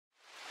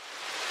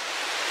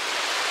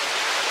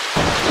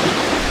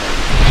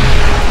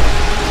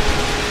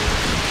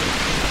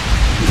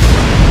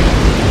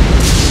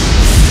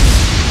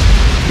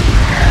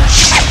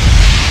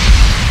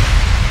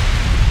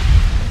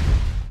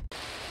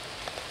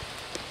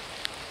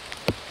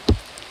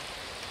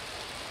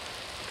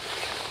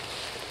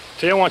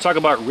Today I want to talk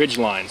about ridge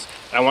lines.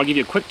 I want to give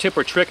you a quick tip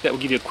or trick that will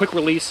give you a quick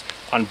release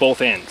on both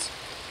ends.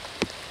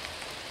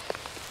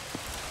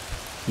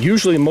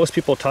 Usually most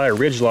people tie a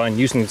ridge line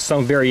using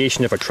some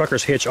variation of a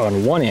trucker's hitch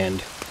on one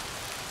end,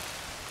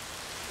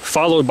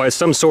 followed by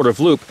some sort of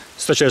loop,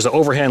 such as an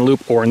overhand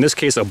loop, or in this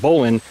case a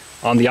bowline,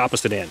 on the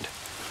opposite end.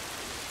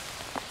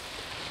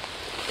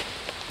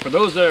 For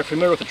those that are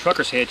familiar with the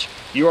trucker's hitch,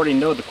 you already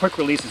know the quick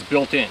release is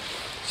built in.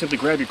 Simply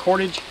grab your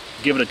cordage,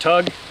 give it a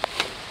tug,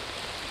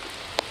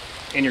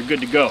 and you're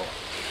good to go.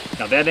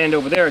 Now that end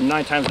over there,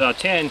 9 times out of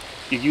 10,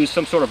 you use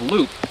some sort of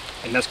loop,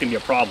 and that's going to be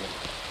a problem.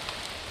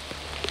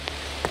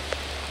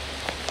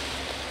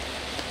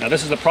 Now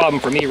this is the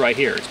problem for me right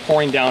here. It's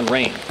pouring down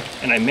rain.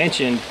 And I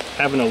mentioned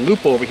having a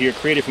loop over here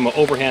created from an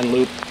overhand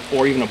loop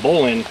or even a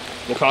bowline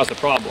will cause the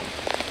problem.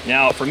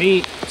 Now for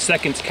me,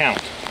 seconds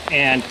count.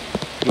 And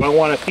do I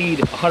want to feed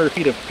 100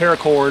 feet of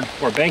paracord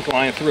or bank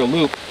line through a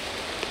loop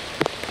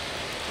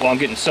while I'm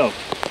getting soaked?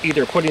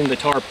 Either putting the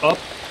tarp up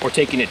or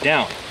taking it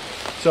down.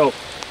 So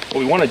what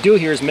we want to do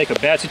here is make a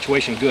bad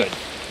situation good.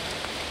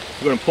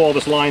 We're going to pull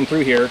this line through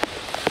here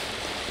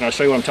and I'll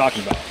show you what I'm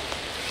talking about.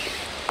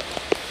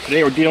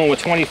 Today we're dealing with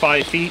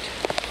 25 feet.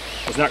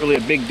 It's not really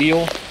a big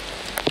deal.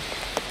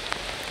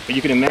 But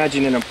you can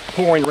imagine in a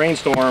pouring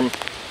rainstorm,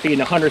 feeding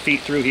 100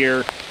 feet through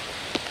here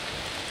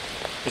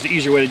is the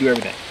easier way to do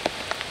everything.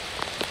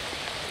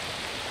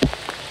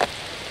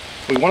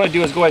 What we want to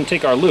do is go ahead and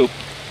take our loop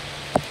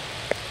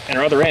and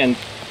our other end,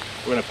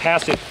 we're going to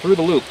pass it through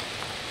the loop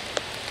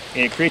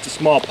and it creates a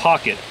small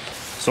pocket.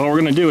 So what we're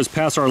going to do is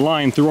pass our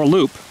line through our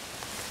loop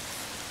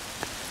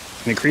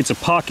and it creates a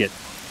pocket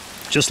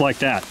just like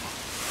that.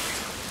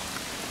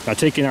 Now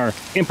taking our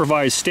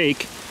improvised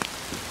stake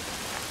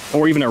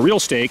or even a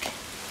real stake,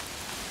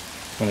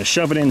 I'm going to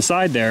shove it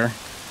inside there.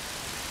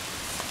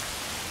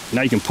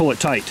 Now you can pull it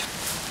tight.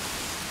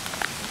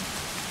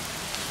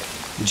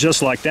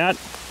 Just like that.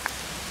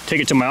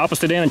 Take it to my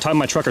opposite end and tie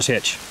my trucker's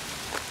hitch.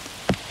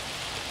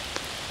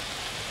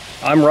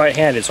 I'm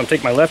right-handed, so I'm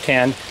taking my left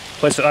hand,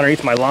 place it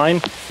underneath my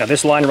line. Now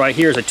this line right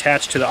here is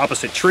attached to the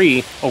opposite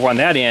tree over on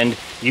that end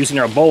using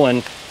our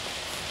bowline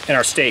and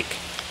our stake.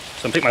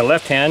 So I'm taking my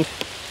left hand,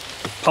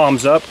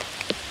 palms up,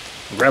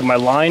 grab my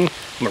line,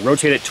 I'm going to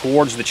rotate it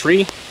towards the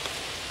tree.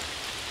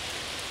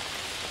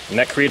 And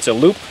that creates a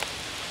loop.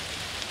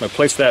 I'm going to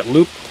place that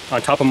loop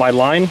on top of my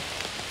line,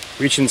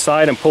 reach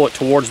inside and pull it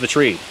towards the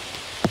tree.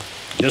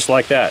 Just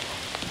like that.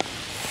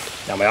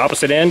 Now my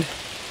opposite end, I'm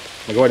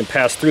going to go ahead and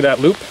pass through that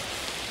loop.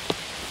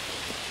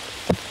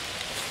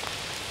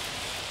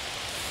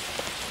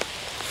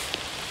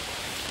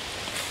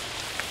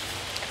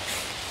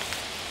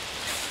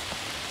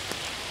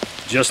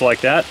 Just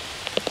like that.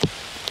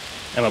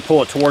 I'm going to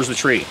pull it towards the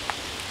tree.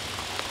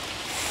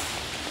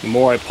 The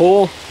more I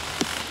pull,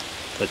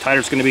 the tighter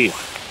it's going to be.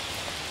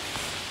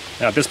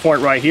 Now at this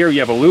point right here, you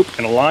have a loop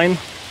and a line.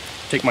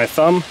 Take my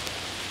thumb,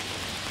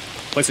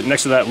 place it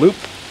next to that loop,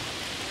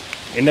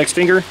 index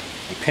finger,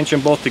 and pinch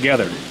them both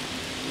together.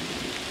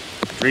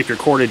 Drape your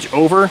cordage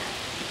over,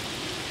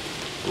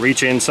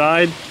 reach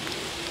inside,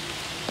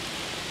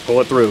 pull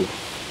it through.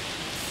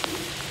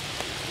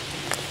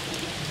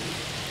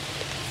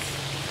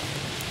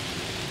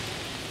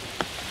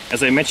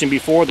 As I mentioned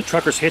before, the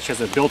trucker's hitch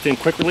has a built-in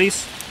quick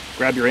release.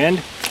 Grab your end,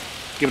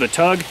 give it a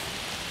tug,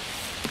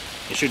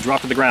 it should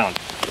drop to the ground.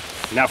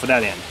 Now for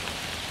that end.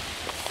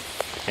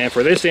 And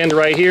for this end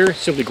right here,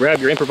 simply grab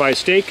your improvised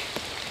stake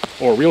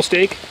or real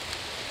stake,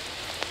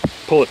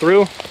 pull it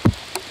through,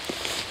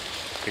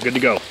 you're good to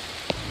go.